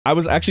I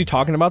was actually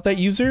talking about that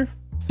user.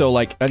 So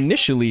like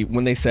initially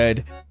when they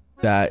said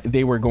that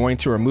they were going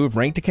to remove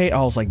rank decay,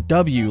 I was like,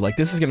 W, like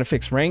this is going to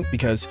fix rank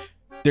because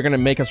they're going to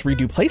make us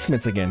redo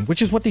placements again,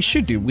 which is what they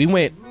should do. We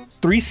went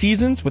 3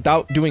 seasons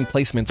without doing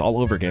placements all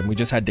over again. We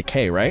just had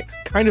decay, right?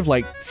 Kind of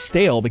like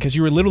stale because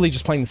you were literally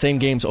just playing the same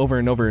games over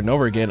and over and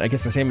over again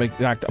against the same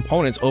exact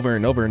opponents over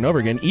and over and over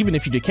again, even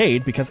if you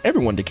decayed, because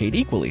everyone decayed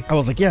equally. I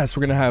was like, yes,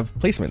 we're going to have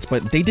placements,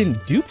 but they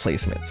didn't do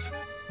placements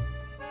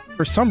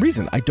for some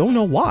reason. I don't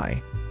know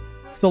why.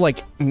 So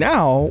like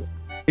now,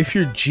 if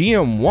you're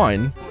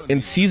GM1 in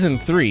season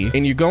 3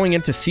 and you're going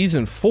into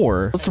season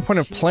 4, what's the point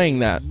of playing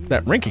that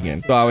rank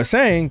again? So I was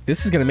saying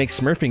this is going to make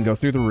smurfing go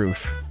through the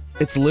roof.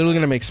 It's literally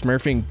going to make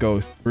smurfing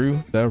go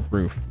through the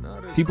roof.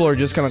 People are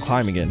just going to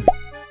climb again.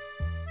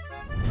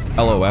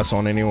 LOS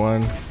on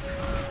anyone.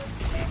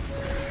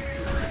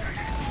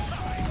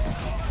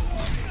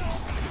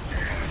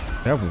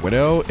 That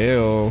Widow?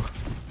 Ew.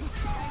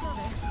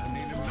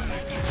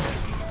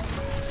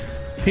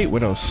 Hate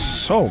Widow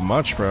so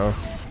much, bro.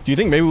 Do you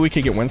think maybe we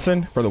could get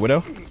Winston for the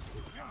Widow?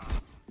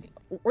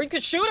 Or you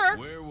could shoot her.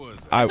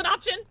 That's an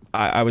option.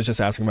 I was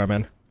just asking my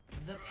man.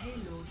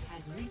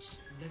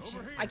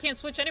 I can't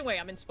switch anyway.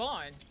 I'm in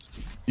spawn.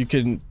 You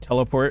can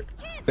teleport.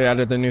 They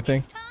added the new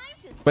thing.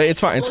 But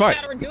it's fine. It's fine.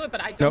 Do it,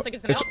 but I don't think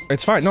it's gonna help.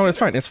 It's fine. No, it's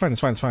fine. It's fine.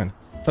 It's fine. It's fine.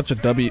 Such a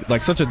W,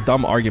 like such a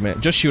dumb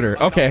argument. Just shoot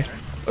her. Okay.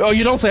 Oh,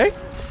 you don't say?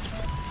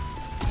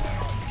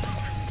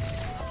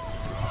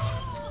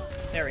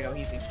 There we go.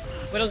 Easy.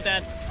 Widow's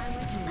dead.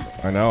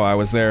 I know, I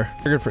was there.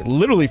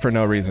 Literally for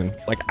no reason.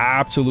 Like,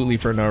 absolutely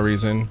for no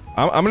reason.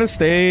 I'm gonna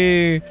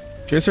stay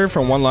Chaser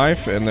for 1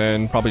 life and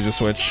then probably just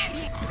switch.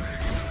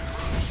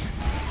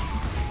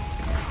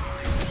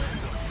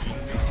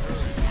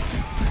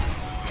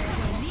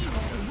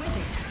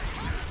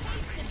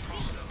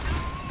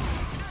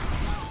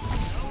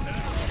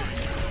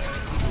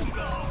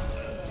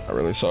 That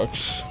really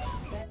sucks.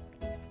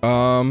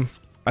 I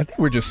think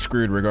we're just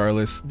screwed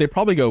regardless. They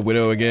probably go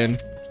Widow again.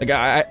 Like,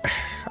 I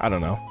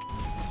don't know.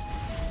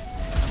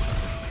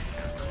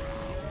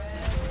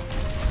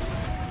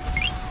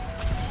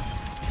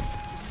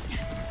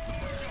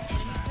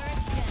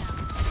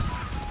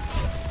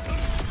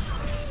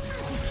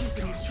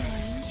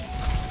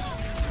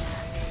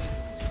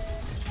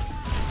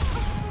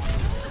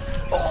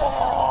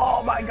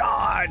 Oh my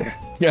god.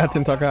 Yeah,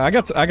 Tintaka.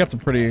 I got some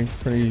pretty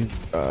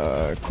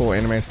cool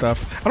anime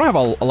stuff. I don't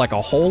have like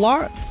a whole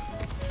lot,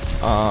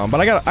 but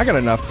I got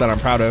enough that I'm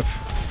proud of.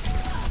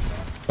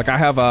 Like I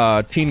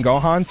have Teen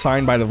Gohan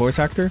signed by the voice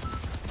actor,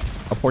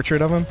 a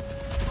portrait of him.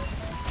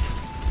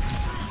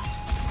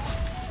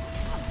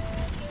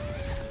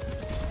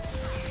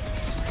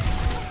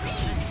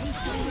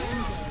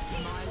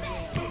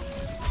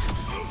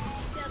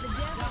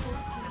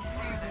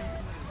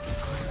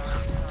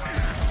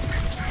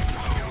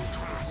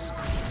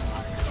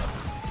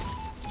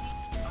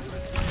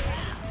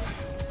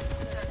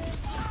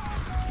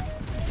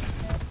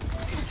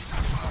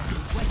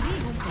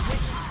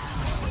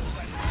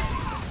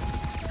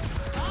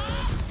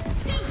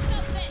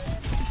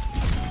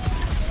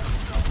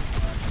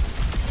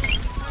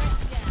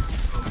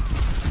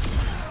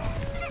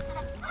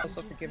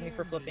 Also, forgive me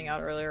for flipping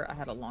out earlier. I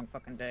had a long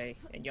fucking day,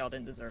 and y'all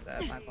didn't deserve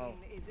that. My fault.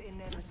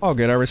 Oh,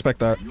 good. I respect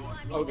that.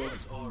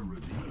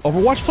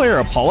 Overwatch player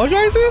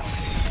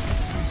apologizes?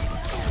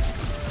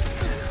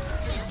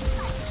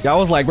 Yeah, I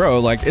was like, bro,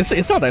 like,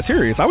 it's not that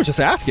serious. I was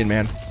just asking,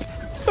 man.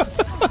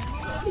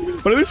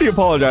 But at least he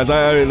apologized.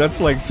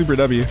 That's like super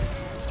W.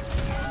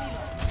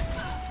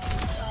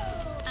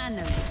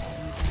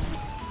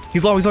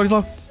 He's low, he's low, he's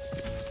low.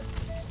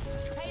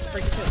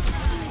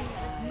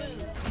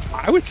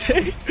 I would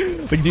say,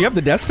 like, do you have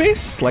the death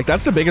space? Like,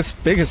 that's the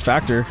biggest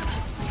factor.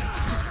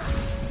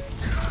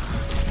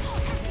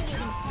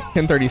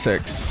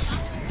 1036.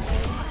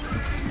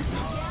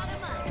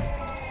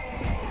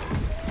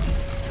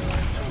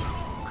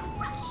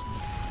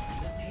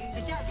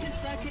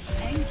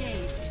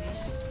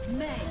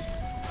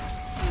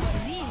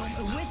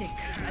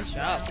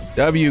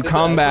 W,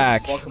 come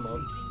back.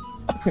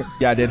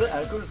 Yeah, I did.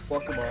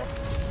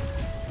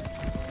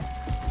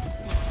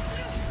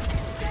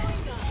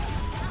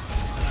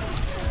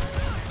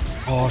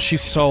 Oh,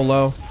 she's so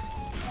low.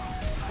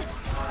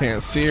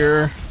 Can't see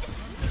her.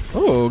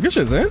 Oh, good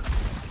shit's in.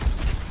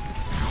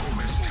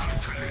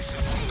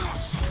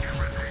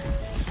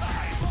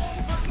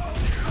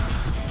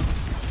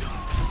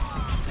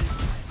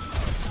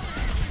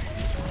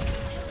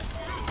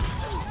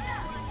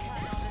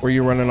 Where are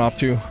you running off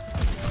to?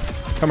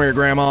 Come here,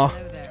 Grandma.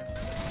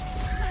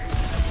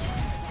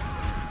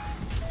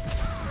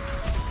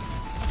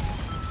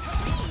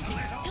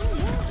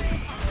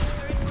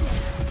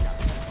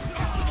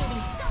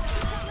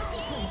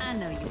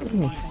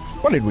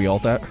 Why did we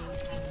ult that?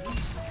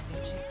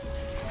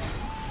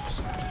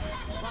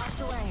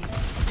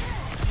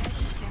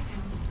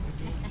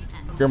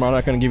 Grandma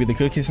not gonna give you the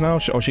cookies now?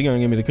 Oh, she gonna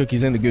give me the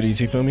cookies and the goodies,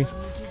 you feel me?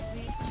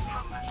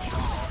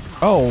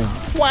 Oh,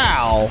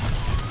 wow.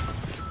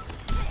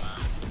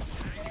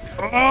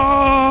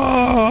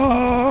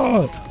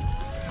 Oh!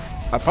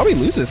 I probably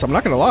lose this. I'm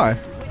not gonna lie.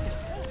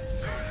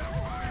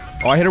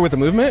 Oh, I hit her with the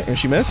movement and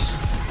she missed.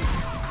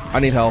 I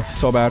need health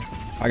so bad.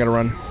 I gotta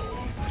run.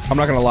 I'm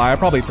not gonna lie. I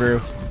probably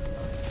threw.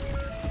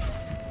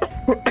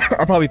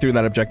 I probably threw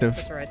that objective.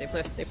 That's alright. They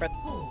press.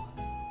 4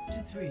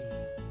 to 3.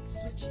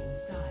 Switching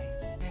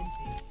sides.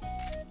 Fences.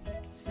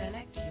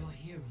 Select your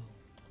hero.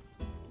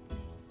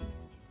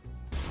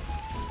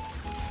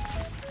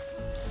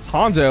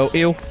 Hanzo,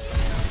 ew.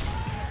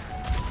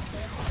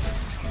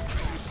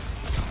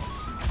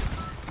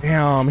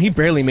 Damn, he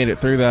barely made it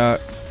through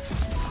that.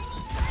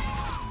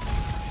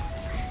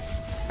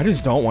 I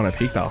just don't want to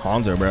peek that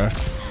Hanzo, bro.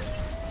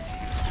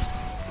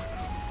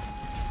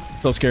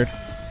 So scared.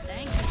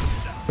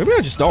 Maybe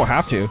I just don't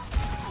have to.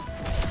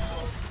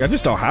 I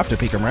just don't have to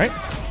peek him, right?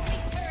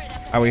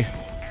 Owie.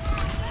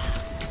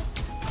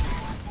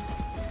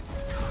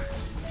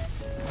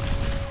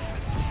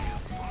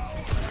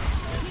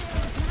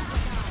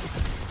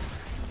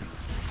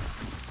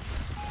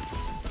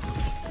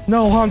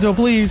 No, Hanzo,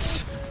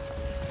 please.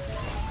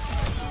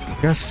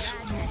 Yes.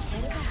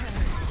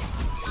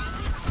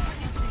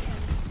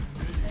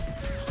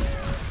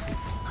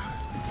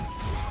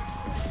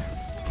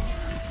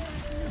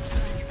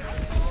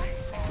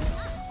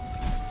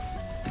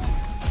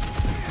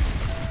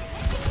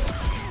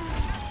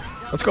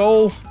 Let's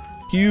go.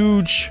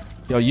 Huge.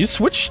 Yo, you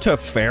switched to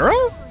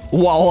Pharah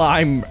while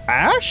I'm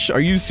Ashe? Are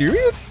you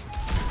serious?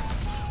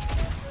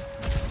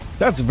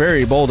 That's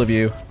very bold of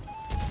you.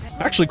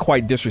 Actually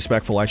quite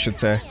disrespectful, I should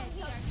say.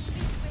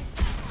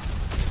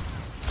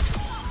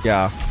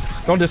 Yeah.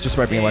 Don't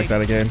disrespect me like that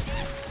again.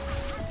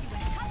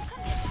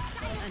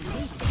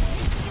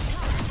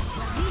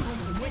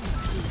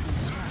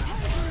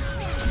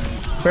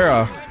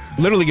 Pharah,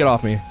 literally get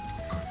off me.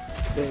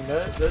 Dang,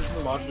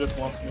 that monster just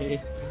wants me.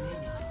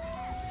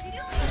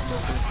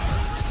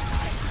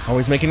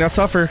 Always making us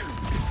suffer.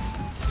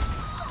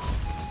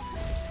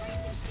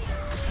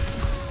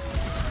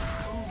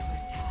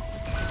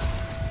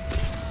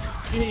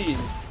 Jeez.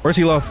 Where's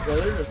he low? Yeah,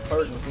 they're just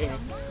targeting me.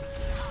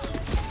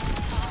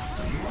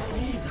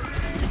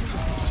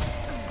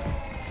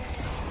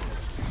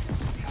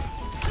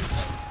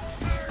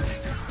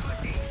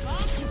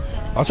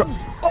 I'll try.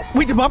 Oh,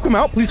 wait, did Bob come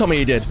out? Please tell me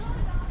he did.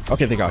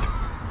 Okay, thank God.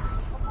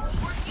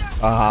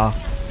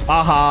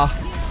 Aha.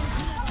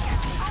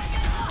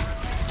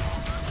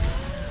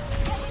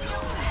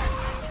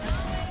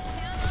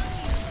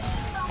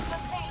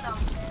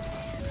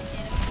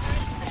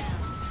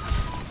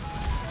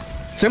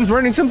 Sim's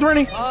burning, Sim's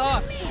burning. Yeah,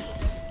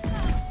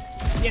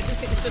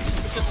 it's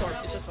just Orb.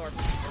 It's just Orb.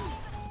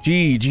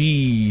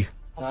 GG.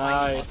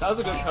 Nice. That was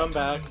a good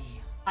comeback.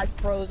 I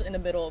froze in the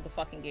middle of the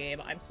fucking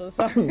game. I'm so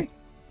sorry.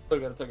 So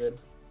good, so good.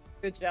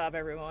 Good job,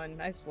 everyone.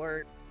 Nice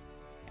work.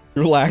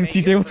 Relax, Thank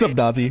you, DJ. What's up,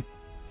 great. Dazzy?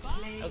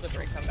 That was a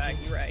great comeback.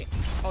 You're right.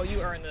 Oh,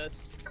 you earned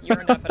this. You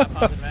earned that for that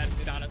positive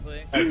attitude,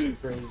 honestly. That's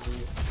crazy.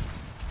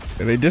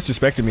 Yeah, they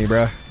disrespected me,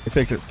 bruh.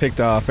 They picked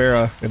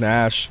Pharah and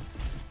Ashe.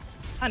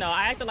 I know.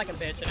 I acted like a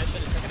bitch, and I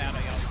should have took it out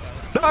of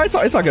y'all.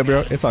 No, it's all good,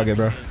 bro. It's all good,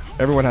 bro.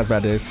 Everyone has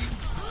bad days.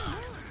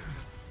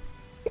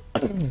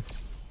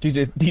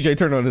 DJ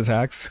turned on his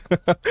hacks.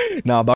 Nah,